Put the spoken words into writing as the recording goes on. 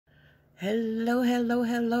Hello, hello,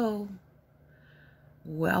 hello.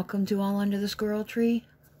 Welcome to All Under the Squirrel Tree.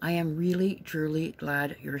 I am really, truly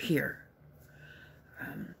glad you're here.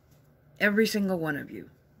 Every single one of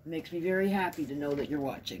you. Makes me very happy to know that you're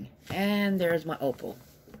watching. And there's my Opal.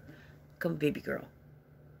 Come, baby girl.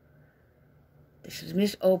 This is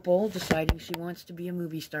Miss Opal deciding she wants to be a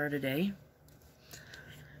movie star today.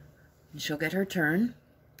 And she'll get her turn.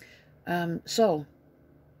 So,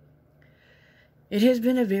 it has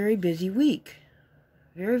been a very busy week.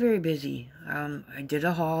 Very, very busy. I did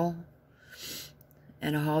a haul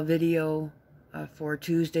and a haul video for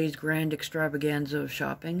Tuesday's grand extravaganza of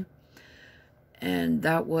shopping. And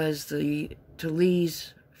that was the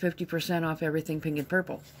Talize 50% off everything pink and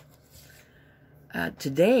purple.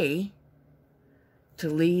 Today,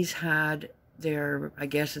 Talize had their, I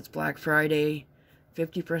guess it's Black Friday,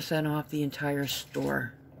 50% off the entire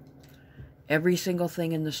store. Every single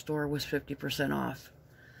thing in the store was 50% off.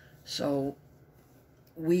 So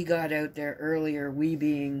we got out there earlier, we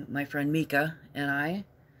being my friend Mika and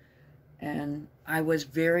I was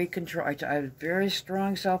very I have very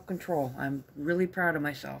strong self-control. I'm really proud of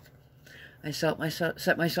myself. I set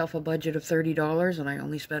myself a budget of $30 and I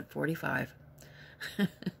only spent $45.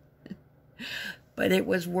 But it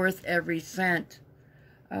was worth every cent.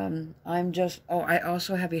 I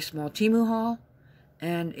also have a small temu haul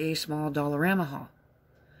and a small dollarama haul.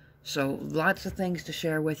 So lots of things to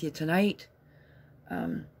share with you tonight.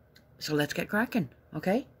 So let's get cracking,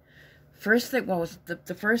 okay? First thing,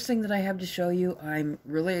 the first thing that I have to show you I'm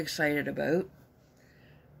really excited about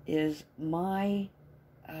is my,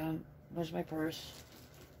 where's my purse?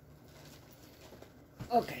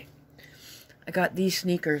 Okay. I got these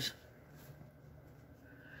sneakers.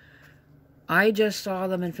 I just saw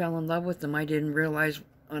them and fell in love with them. I didn't realize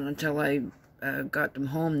until I got them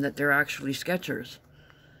home that they're actually Skechers.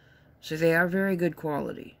 So they are very good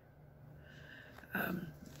quality.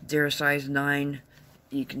 They're a size 9.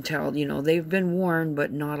 You can tell, you know, they've been worn,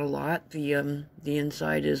 but not a lot. The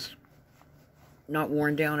inside is not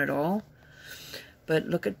worn down at all. But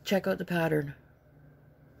check out the pattern.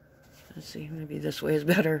 Let's see, maybe this way is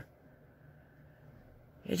better.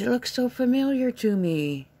 It looks so familiar to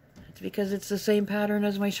me. It's because it's the same pattern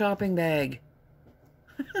as my shopping bag.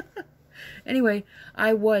 Anyway,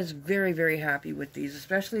 I was very, very happy with these,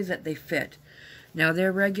 especially that they fit. Now,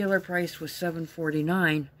 their regular price was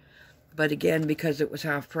 $7.49, but again, because it was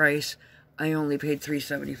half price, I only paid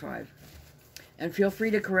 $3.75. And feel free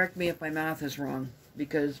to correct me if my math is wrong,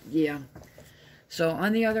 because, yeah. So,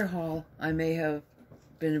 on the other haul, I may have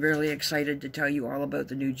been really excited to tell you all about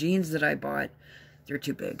the new jeans that I bought. They're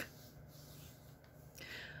too big.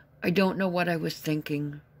 I don't know what I was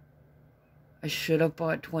thinking. I should have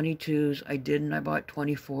bought 22s. I didn't. I bought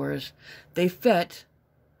 24s. They fit,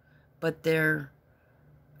 but they're,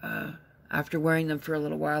 after wearing them for a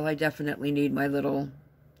little while, I definitely need my little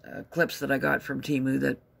clips that I got from Temu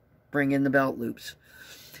that bring in the belt loops.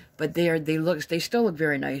 But they still look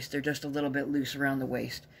very nice. They're just a little bit loose around the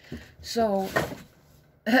waist. So,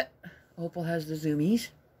 Opal has the zoomies.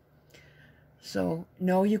 So,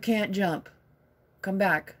 no, you can't jump. Come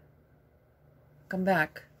back. Come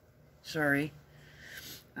back. Sorry.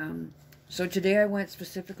 So today I went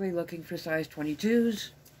specifically looking for size 22s,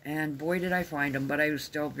 and boy did I find them, but I was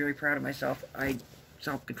still very proud of myself.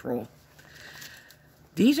 Self-control.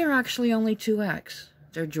 These are actually only 2X.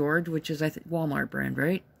 They're George, which is, I think, Walmart brand,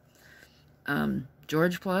 right?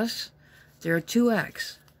 George Plus. They're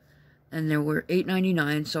 2X, and they were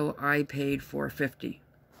 $8.99, so I paid $4.50.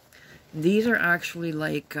 These are actually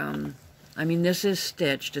like, I mean, this is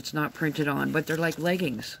stitched. It's not printed on, but they're like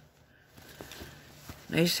leggings.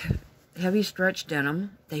 Nice, heavy stretch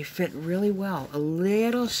denim. They fit really well. A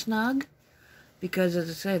little snug, because as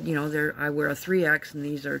I said, you know, I wear a 3X and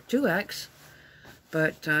these are 2X.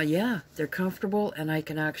 But yeah, they're comfortable and I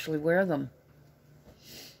can actually wear them.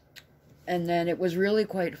 And then it was really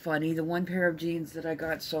quite funny. The one pair of jeans that I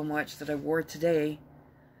got so much that I wore today,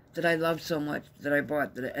 that I loved so much that I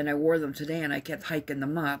bought, and I wore them today and I kept hiking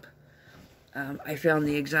them up. I found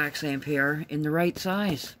the exact same pair in the right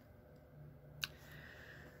size.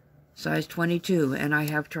 Size 22, and I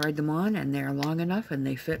have tried them on, and they're long enough, and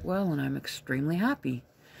they fit well, and I'm extremely happy.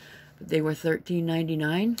 But they were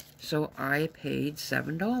 $13.99, so I paid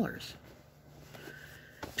 $7.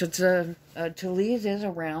 Talize is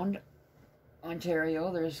around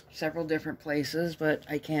Ontario. There's several different places, but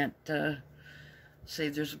I can't say.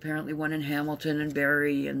 There's apparently one in Hamilton, and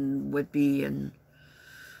Barrie, and Whitby, and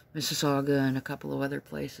Mississauga, and a couple of other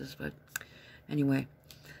places. But anyway,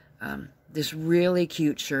 this really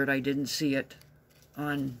cute shirt, I didn't see it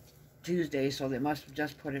on Tuesday, so they must have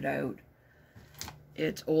just put it out.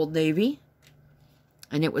 It's Old Navy,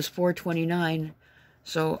 and it was $4.29,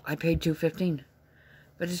 so I paid $2.15.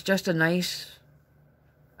 But it's just a nice,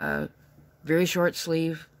 very short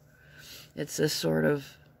sleeve. It's this sort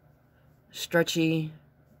of stretchy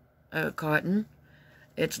cotton.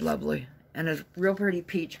 It's lovely, and it's real pretty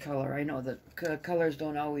peach color. I know that colors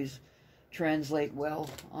don't always translate well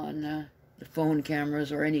on the phone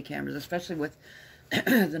cameras or any cameras, especially with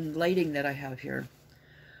the lighting that I have here.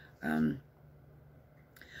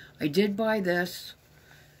 I did buy this,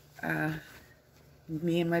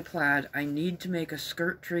 me and my plaid. I need to make a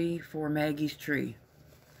skirt tree for Maggie's tree.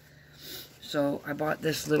 So I bought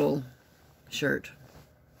this little shirt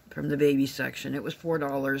from the baby section. It was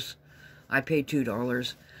 $4. I paid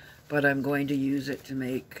 $2, but I'm going to use it to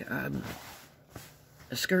make a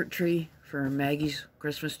skirt tree for Maggie's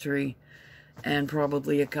Christmas tree, and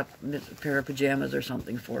probably a pair of pajamas or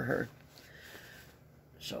something for her.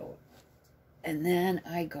 So, and then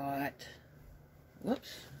I got,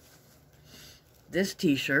 whoops, this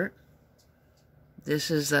t-shirt.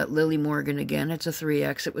 This is Lily Morgan again. It's a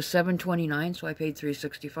 3X. It was $7.29, so I paid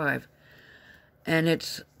 $3.65. And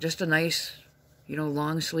it's just a nice, you know,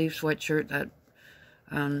 long sleeve sweatshirt, that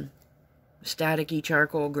staticky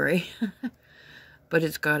charcoal gray. But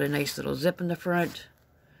it's got a nice little zip in the front.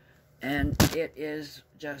 And it is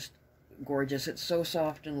just gorgeous. It's so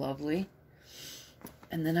soft and lovely.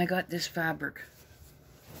 And then I got this fabric.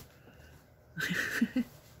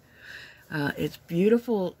 It's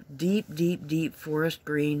beautiful, deep, deep, deep forest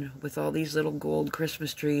green with all these little gold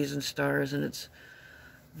Christmas trees and stars, and it's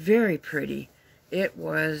very pretty. It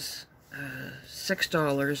was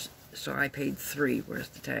 $6, so I paid $3. Where's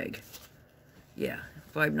the tag? Yeah,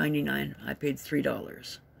 $5.99. I paid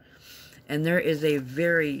 $3. And there is a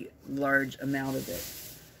very large amount of it.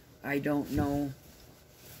 I don't know.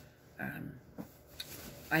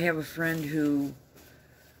 I have a friend who,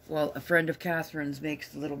 well, a friend of Catherine's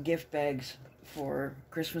makes little gift bags for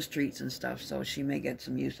Christmas treats and stuff, so she may get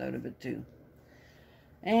some use out of it too.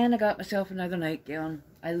 And I got myself another nightgown.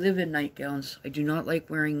 I live in nightgowns. I do not like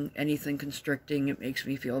wearing anything constricting. It makes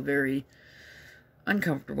me feel very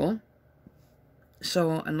uncomfortable.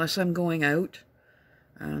 So unless I'm going out,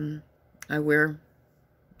 I wear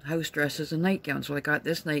house dresses and nightgowns. So I got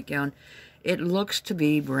this nightgown. It looks to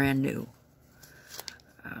be brand new.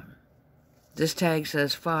 This tag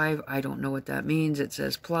says 5. I don't know what that means. It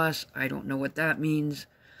says plus. I don't know what that means.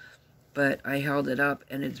 But I held it up,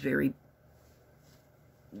 and it's very,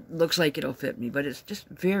 looks like it'll fit me, but it's just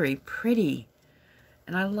very pretty.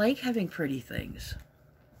 And I like having pretty things.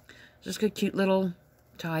 Just got a cute little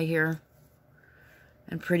tie here.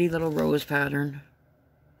 And pretty little rose pattern.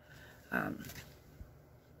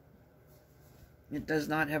 It does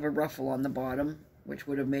not have a ruffle on the bottom, which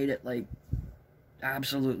would have made it like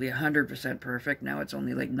absolutely 100% perfect. Now it's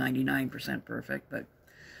only like 99% perfect, but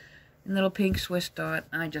a little pink Swiss dot.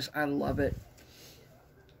 I love it.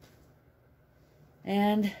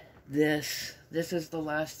 And this is the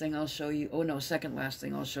last thing I'll show you. Oh no, second last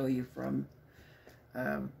thing I'll show you from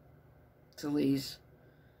talize.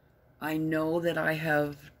 I know that I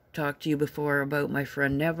have talked to you before about my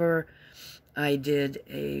friend Never. I did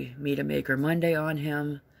a Meet a Maker Monday on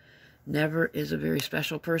him. Never is a very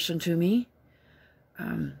special person to me.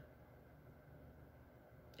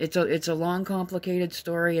 It's a long, complicated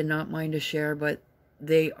story and not mine to share, but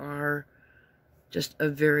they are just a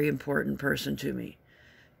very important person to me.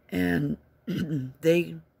 And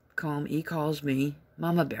he calls me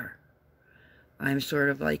Mama Bear. I'm sort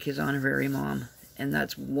of like his honorary mom, and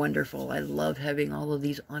that's wonderful. I love having all of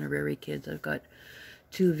these honorary kids. I've got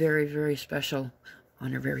 2 very, very special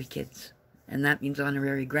honorary kids, and that means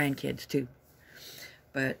honorary grandkids too.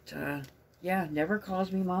 But yeah, Never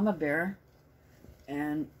calls me Mama Bear.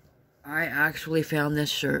 And I actually found this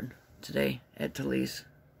shirt today at talize.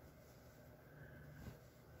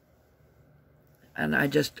 And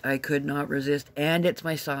I could not resist. And it's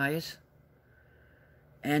my size.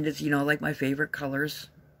 And it's, you know, like my favorite colors.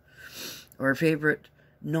 Or favorite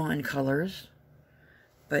non-colors.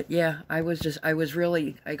 But yeah, I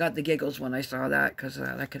got the giggles when I saw that, because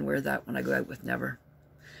I can wear that when I go out with Never.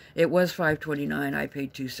 It was $5.29. I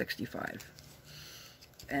paid $2.65.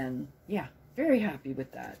 And yeah, very happy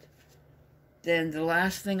with that. Then the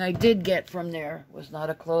last thing I did get from there was not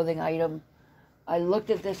a clothing item. I looked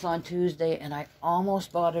at this on Tuesday, and I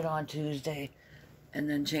almost bought it on Tuesday, and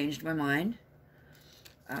then changed my mind.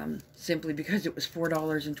 Simply because it was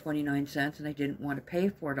 $4.29, and I didn't want to pay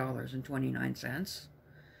 $4.29.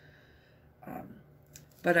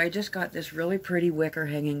 But I just got this really pretty wicker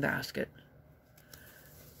hanging basket.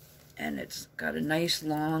 And it's got a nice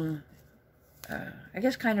long I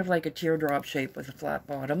guess kind of like a teardrop shape with a flat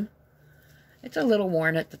bottom. It's a little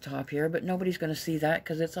worn at the top here, but nobody's going to see that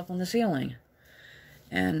because it's up on the ceiling.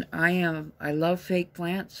 And I love fake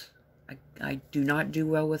plants. I do not do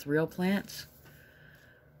well with real plants.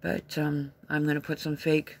 But I'm going to put some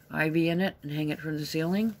fake ivy in it and hang it from the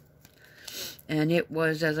ceiling. And it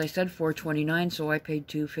was, as I said, $4.29, so I paid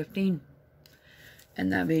 $2.15.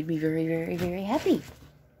 And that made me very, very, very happy.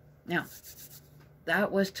 Now,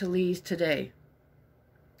 that was Talize today.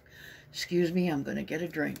 Excuse me, I'm going to get a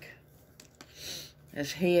drink.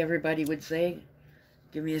 As hey everybody would say,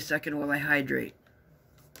 give me a second while I hydrate.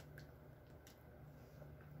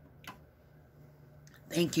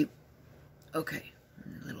 Thank you. Okay,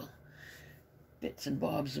 little bits and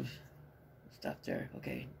bobs of stuff there.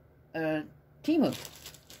 Okay, temu.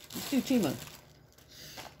 Let's do temu.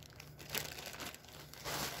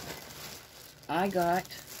 I got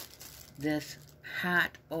this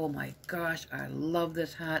hat. Oh my gosh, I love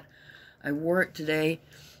this hat. I wore it today,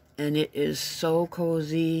 and it is so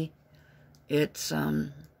cozy. It's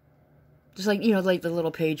just like, you know, like the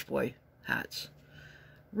little page boy hats.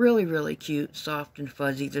 Really, really cute, soft and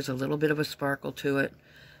fuzzy. There's a little bit of a sparkle to it.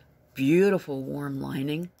 Beautiful warm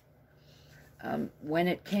lining. When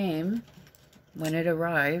it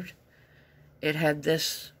arrived, it had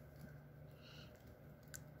this,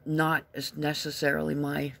 not as necessarily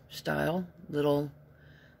my style, little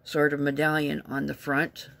sort of medallion on the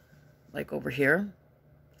front, like over here.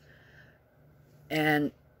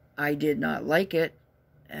 And I did not like it.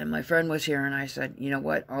 And my friend was here, and I said, you know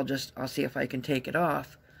what, I'll see if I can take it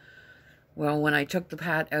off. Well, when I took the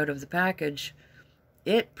hat out of the package,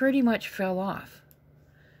 it pretty much fell off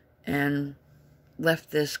and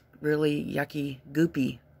left this really yucky,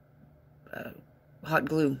 goopy hot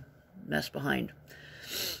glue mess behind.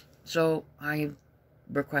 So I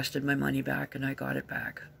requested my money back, and I got it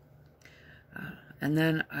back. And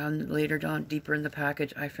then later on, deeper in the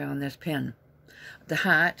package, I found this pin. The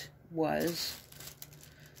hat was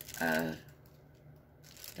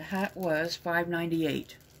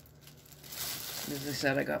 $5.98. As I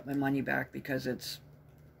said, I got my money back because it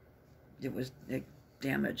was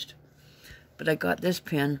damaged. But I got this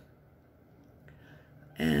pin,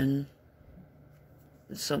 and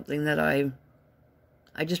it's something that I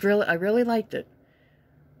really liked it.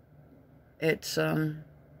 It's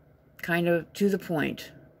kind of to the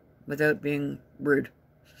point without being rude.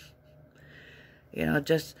 You know,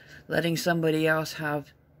 just letting somebody else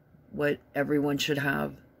have what everyone should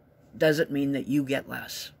have doesn't mean that you get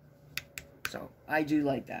less. So I do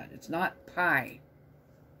like that. It's not pie.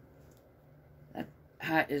 That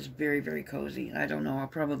hat is very, very cozy. I don't know, I'll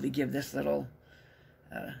probably give this little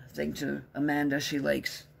thing to Amanda. She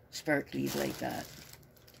likes sparklies like that.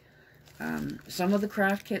 Some of the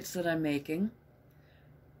craft kits that I'm making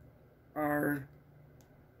are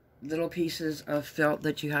little pieces of felt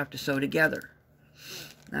that you have to sew together.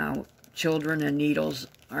 Now, children and needles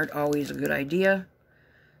aren't always a good idea,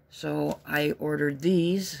 so I ordered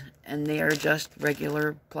these, and they are just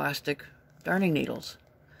regular plastic darning needles.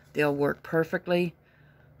 They'll work perfectly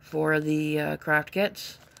for the craft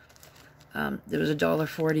kits. There was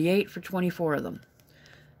 $1.48 for 24 of them.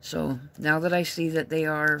 So now that I see that they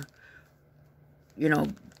are, you know,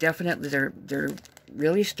 definitely they're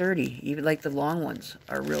really sturdy. Even like the long ones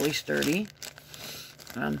are really sturdy.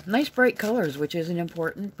 Nice bright colors, which isn't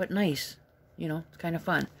important, but nice. You know, it's kind of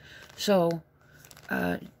fun. So,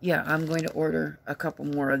 yeah, I'm going to order a couple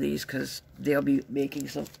more of these because they'll be making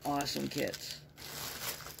some awesome kits.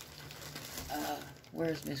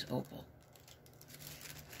 Where's Miss Opal?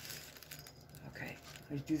 Okay,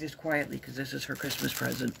 let's do this quietly because this is her Christmas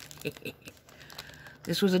present.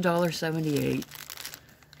 This was $1.78.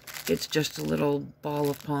 It's just a little ball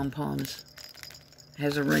of pom-poms.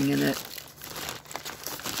 Has a ring in it.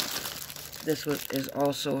 This is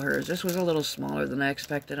also hers. This was a little smaller than I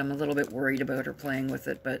expected. I'm a little bit worried about her playing with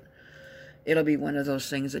it, but it'll be one of those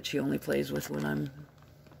things that she only plays with when I'm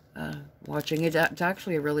watching it. It's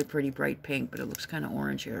actually a really pretty bright pink, but it looks kind of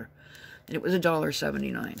orange here. And it was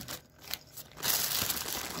 $1.79.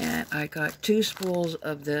 And I got 2 spools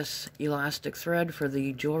of this elastic thread for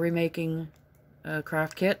the jewelry making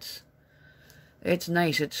craft kits. It's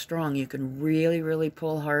nice. It's strong. You can really, really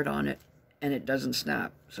pull hard on it, and it doesn't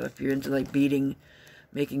snap. So if you're into like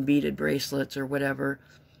making beaded bracelets or whatever,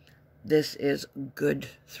 this is good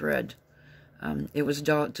thread. It was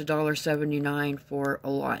 $1.79 for a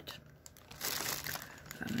lot.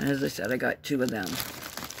 And as I said, I got 2 of them.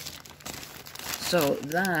 So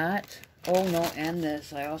that, oh no, and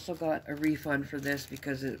this, I also got a refund for this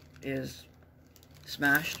because it is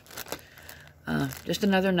smashed. Just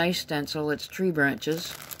another nice stencil. It's tree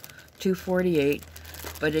branches. $2.48,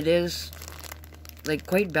 but it is like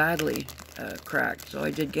quite badly cracked, so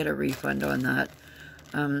I did get a refund on that.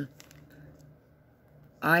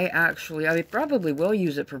 I probably will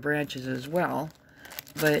use it for branches as well,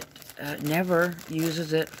 but never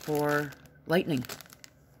uses it for lightning.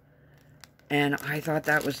 And I thought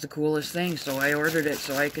that was the coolest thing, so I ordered it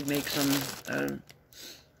so I could make some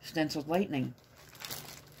stenciled lightning.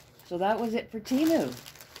 So that was it for Temu.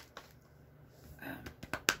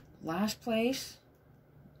 Last place,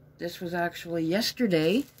 this was actually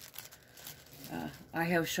yesterday. I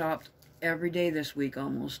have shopped every day this week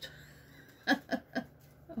almost.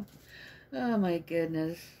 Oh my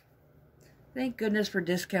goodness. Thank goodness for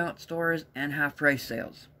discount stores and half-price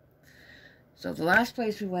sales. So the last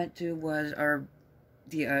place we went to was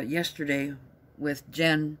yesterday with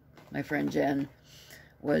Jen, my friend Jen,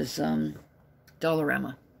 was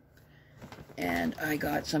Dollarama. And I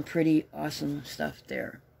got some pretty awesome stuff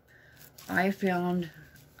there. I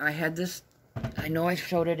had this, I know I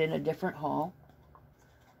showed it in a different haul,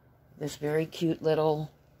 this very cute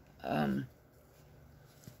little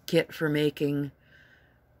kit for making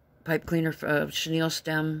pipe cleaner, chenille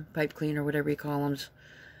stem pipe cleaner, whatever you call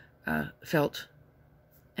them, felt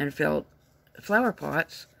flower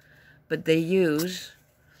pots, but they use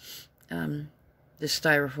this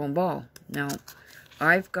styrofoam ball. Now,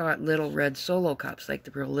 I've got little red solo cups, like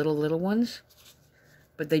the real little ones,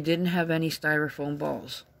 but they didn't have any styrofoam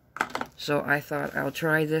balls. So I thought I'll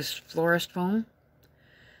try this florist foam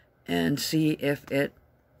and see if it,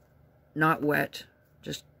 not wet,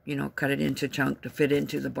 just, you know, cut it into chunk to fit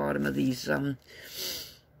into the bottom of these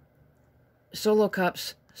solo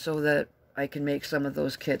cups so that I can make some of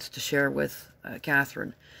those kits to share with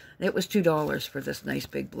Catherine. It was $2 for this nice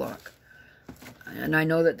big block. And I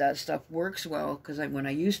know that that stuff works well because when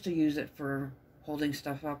I used to use it for holding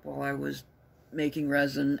stuff up while I was making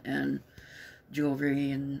resin and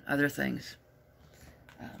jewelry and other things.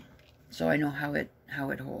 So I know how it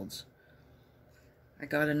holds. I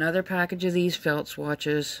got another package of these felt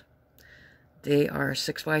swatches. They are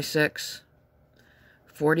 6x6,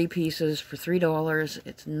 40 pieces for $3.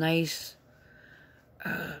 It's nice,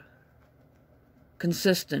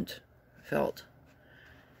 consistent felt.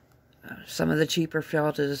 Some of the cheaper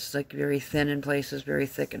felt is like very thin in places, very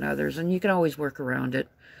thick in others, and you can always work around it.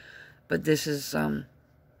 But this is,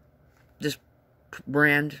 this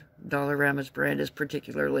brand, Dollarama's brand, is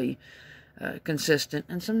particularly consistent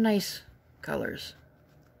and some nice colors.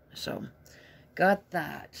 So, got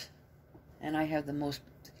that. And I have the most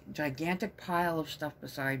gigantic pile of stuff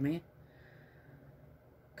beside me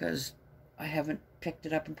because I haven't picked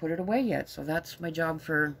it up and put it away yet. So that's my job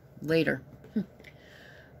for later.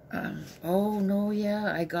 Oh, no,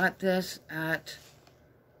 yeah, I got this at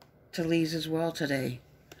talize as well today.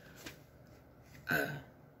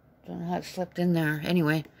 Don't know how it slipped in there.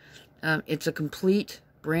 Anyway, it's a complete,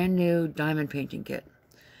 brand new diamond painting kit.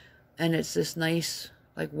 And it's this nice,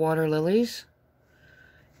 like, water lilies.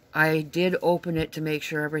 I did open it to make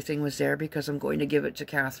sure everything was there because I'm going to give it to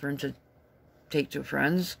Catherine to take to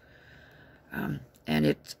friends. And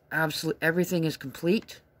it's absolutely, everything is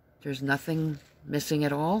complete. There's nothing missing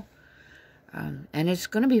at all. And it's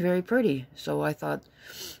going to be very pretty. So I thought,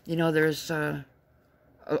 you know, there's a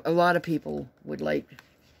lot of people would like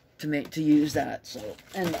to use that. So,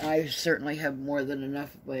 and I certainly have more than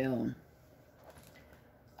enough of my own.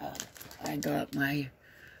 I got my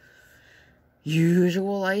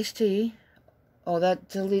usual iced tea. Oh, that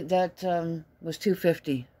was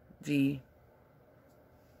 $2.50.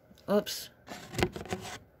 Oops.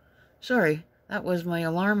 Sorry. That was my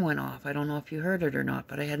alarm went off. I don't know if you heard it or not,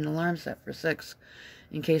 but I had an alarm set for 6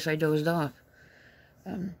 in case I dozed off.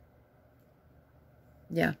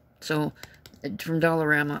 Yeah, so from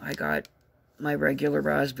Dollarama, I got my regular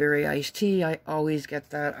raspberry iced tea. I always get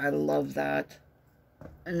that. I love that.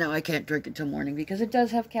 And now I can't drink it till morning because it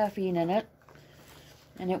does have caffeine in it,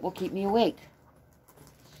 and it will keep me awake.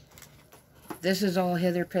 This is all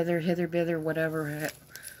hither-bither, whatever,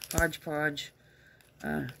 hodgepodge.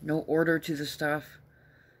 No order to the stuff.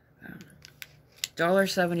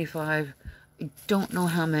 $1.75. I don't know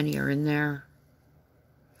how many are in there,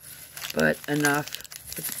 but enough.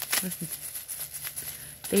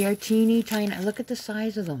 They are teeny tiny. Look at the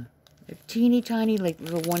size of them. They're teeny tiny, like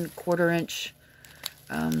little 1/4 inch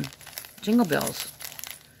jingle bells.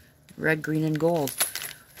 Red, green, and gold.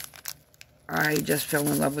 I just fell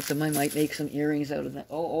in love with them. I might make some earrings out of them.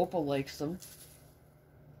 Oh, Opal likes them.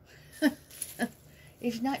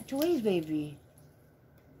 It's not toys, baby.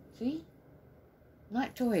 See?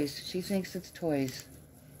 Not toys. She thinks it's toys.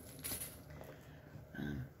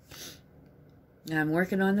 Now I'm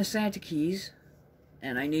working on the Santa keys.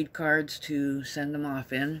 and I need cards to send them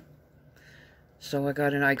off in. So I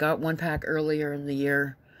got one pack earlier in the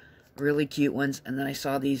year, really cute ones, and then I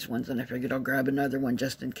saw these ones, and I figured I'll grab another one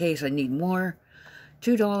just in case I need more.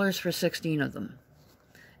 $2 for 16 of them.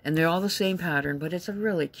 And they're all the same pattern, but it's a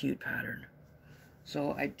really cute pattern.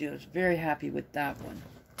 So I was very happy with that one.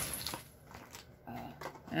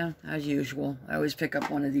 Yeah, as usual, I always pick up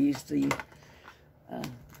one of these, the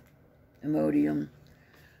Imodium.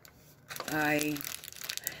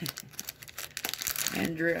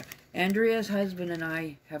 Andrea's husband and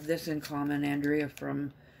I have this in common. Andrea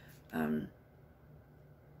from the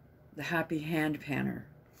Happy Hand Panner.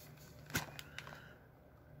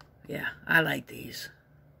 Yeah, I like these.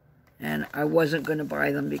 And I wasn't going to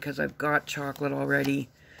buy them because I've got chocolate already.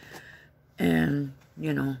 And,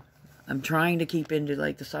 you know, I'm trying to keep into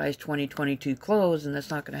like the size 20-22 clothes, and that's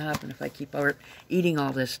not going to happen if I keep eating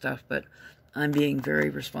all this stuff, but I'm being very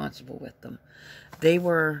responsible with them. They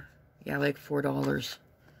were, yeah, like $4.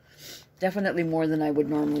 Definitely more than I would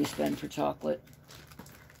normally spend for chocolate.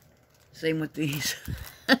 Same with these.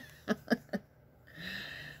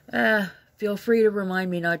 Feel free to remind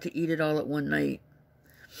me not to eat it all at one night.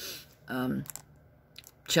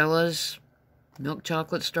 Chella's milk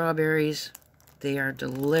chocolate strawberries. They are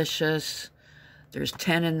delicious. There's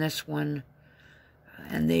 10 in this one,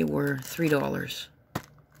 and they were $3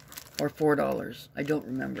 or $4. I don't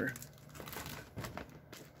remember.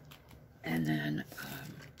 And then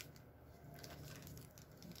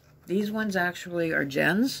these ones actually are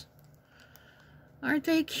Jen's. Aren't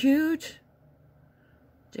they cute?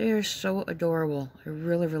 They are so adorable. I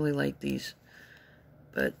really, really like these.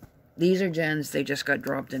 But these are Jen's. They just got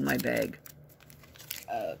dropped in my bag.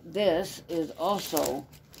 This is also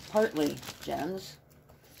partly Jen's.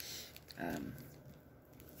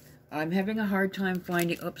 I'm having a hard time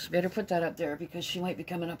finding... Oops, better put that up there because she might be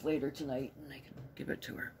coming up later tonight and I can give it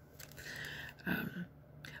to her.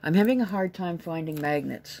 I'm having a hard time finding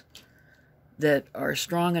magnets that are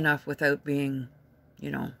strong enough without being,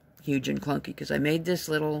 you know, huge and clunky. Because I made this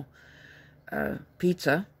little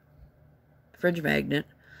pizza fridge magnet,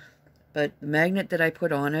 but the magnet that I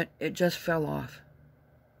put on it, it just fell off.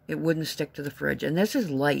 It wouldn't stick to the fridge. And this is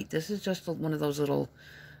light. This is just one of those little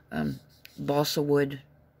balsa wood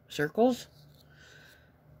circles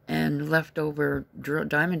and leftover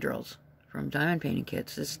diamond drills from diamond painting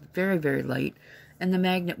kits. It's very, very light, and the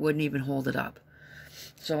magnet wouldn't even hold it up.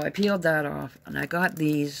 So I peeled that off, and I got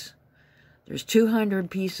these. There's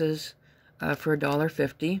 200 pieces for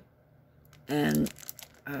 $1.50, and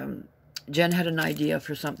Jen had an idea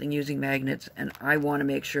for something using magnets, and I want to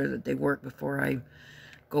make sure that they work before I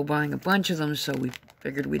go buying a bunch of them, so we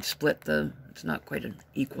figured we'd split it's not quite an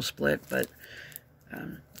equal split, but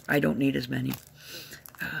I don't need as many.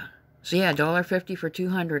 So yeah, $1.50 for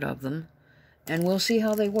 200 of them, and we'll see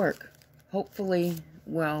how they work. Hopefully,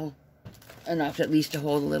 well, enough at least to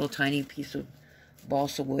hold a little tiny piece of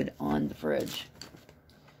balsa wood on the fridge.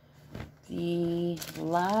 The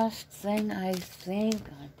last thing I'm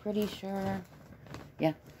pretty sure,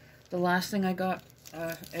 yeah, the last thing I got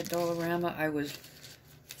at Dollarama, I was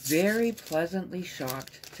very pleasantly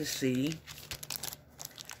shocked to see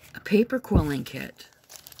a paper quilling kit.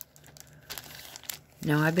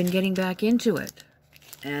 Now, I've been getting back into it,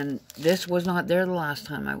 and this was not there the last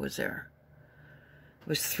time I was there. It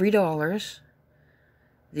was $3.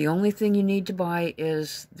 The only thing you need to buy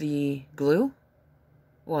is the glue.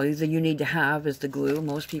 Well, either you need to have is the glue.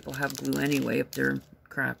 Most people have glue anyway if they're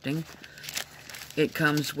crafting. It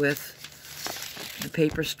comes with the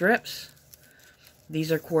paper strips.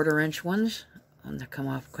 These are 1/4-inch ones. They come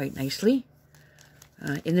off quite nicely.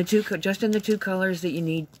 Just in the two colors that you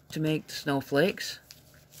need to make the snowflakes.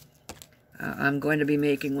 I'm going to be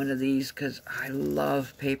making one of these because I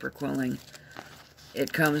love paper quilling.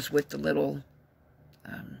 It comes with the little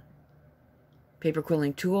paper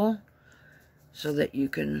quilling tool so that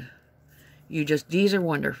these are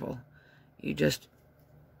wonderful. You just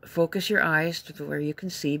focus your eyes to where you can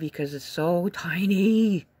see because it's so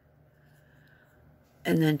tiny.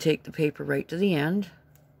 And then take the paper right to the end.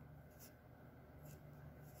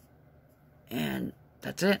 And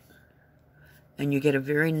that's it. And you get a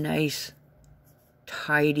very nice,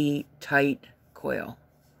 tidy, tight coil.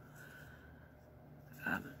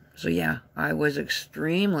 So yeah, I was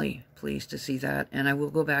extremely pleased to see that. And I will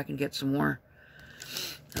go back and get some more.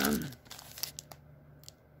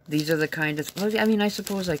 These are the kind of... Well, I mean, I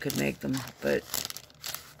suppose I could make them, but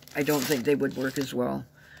I don't think they would work as well.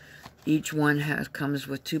 Each one comes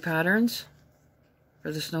with 2 patterns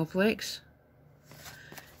for the snowflakes.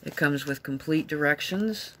 It comes with complete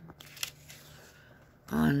directions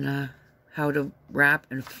on how to wrap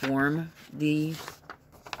and form the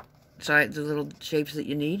size, the little shapes that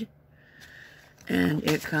you need. And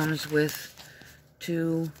it comes with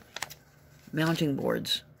 2 mounting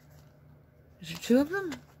boards. Is there 2 of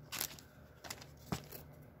them?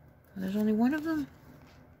 There's only 1 of them?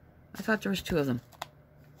 I thought there was 2 of them.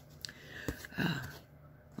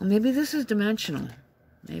 Well, maybe this is dimensional.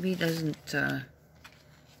 Maybe it doesn't,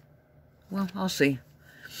 well, I'll see.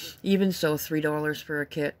 Even so, $3 for a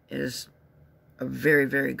kit is a very,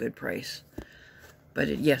 very good price. But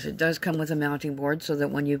yes, it does come with a mounting board so that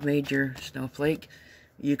when you've made your snowflake,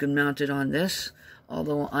 you can mount it on this.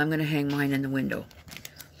 Although I'm going to hang mine in the window.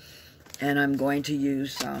 And I'm going to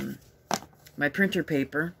use my printer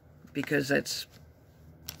paper because that's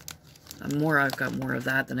I've got more of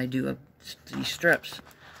that than I do of these strips.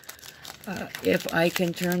 If I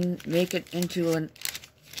can make it into a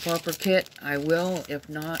proper kit, I will. If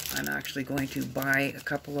not, I'm actually going to buy a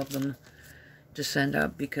couple of them to send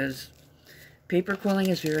up because paper quilling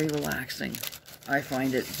is very relaxing. I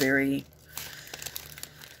find it very,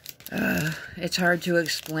 it's hard to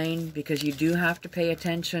explain because you do have to pay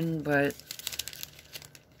attention, but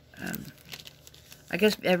I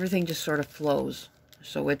guess everything just sort of flows.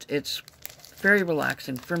 So it's very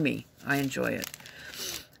relaxing for me. I enjoy it.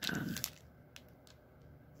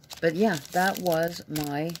 But yeah, that was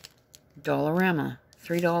my dollarama.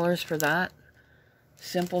 $3 for that.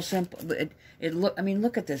 Simple. I mean,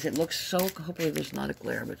 look at this. It looks so, hopefully there's not a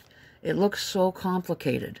glare, but it looks so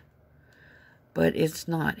complicated. But it's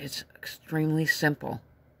not. It's extremely simple.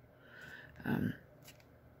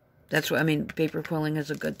 That's what, I mean, paper quilling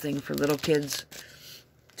is a good thing for little kids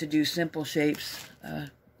to do simple shapes,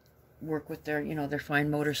 work with their, their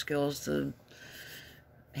fine motor skills, the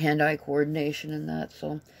hand-eye coordination and that.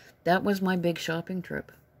 So that was my big shopping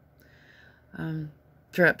trip.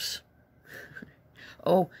 Trips.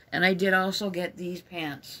 Oh, and I did also get these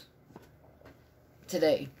pants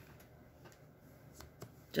today.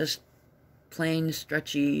 Just plain,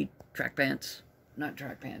 stretchy track pants. Not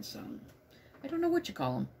track pants, I don't know what you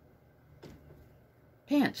call them.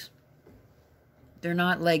 Pants. They're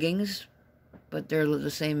not leggings, but they're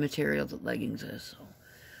the same material that leggings is. So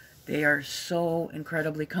they are so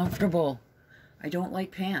incredibly comfortable. I don't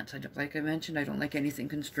like pants. Like I mentioned, I don't like anything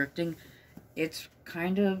constricting. It's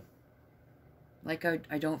kind of like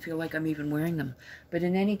I don't feel like I'm even wearing them. But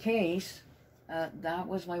in any case, that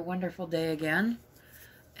was my wonderful day again.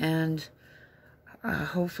 And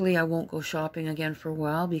hopefully I won't go shopping again for a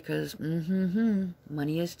while because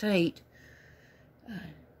money is tight.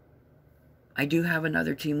 I do have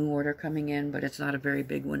another temu order coming in, but it's not a very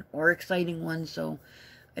big one or exciting one, so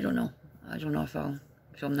I don't know. I don't know if I'll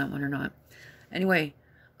film that one or not. Anyway,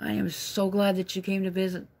 I am so glad that you came to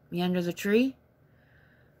visit me under the tree.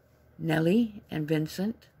 Nellie and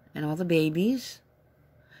Vincent and all the babies.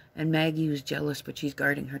 And Maggie, who's jealous, but she's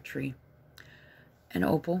guarding her tree. And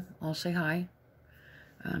Opal, I'll say hi.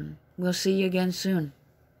 We'll see you again soon.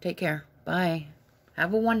 Take care. Bye.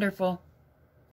 Have a wonderful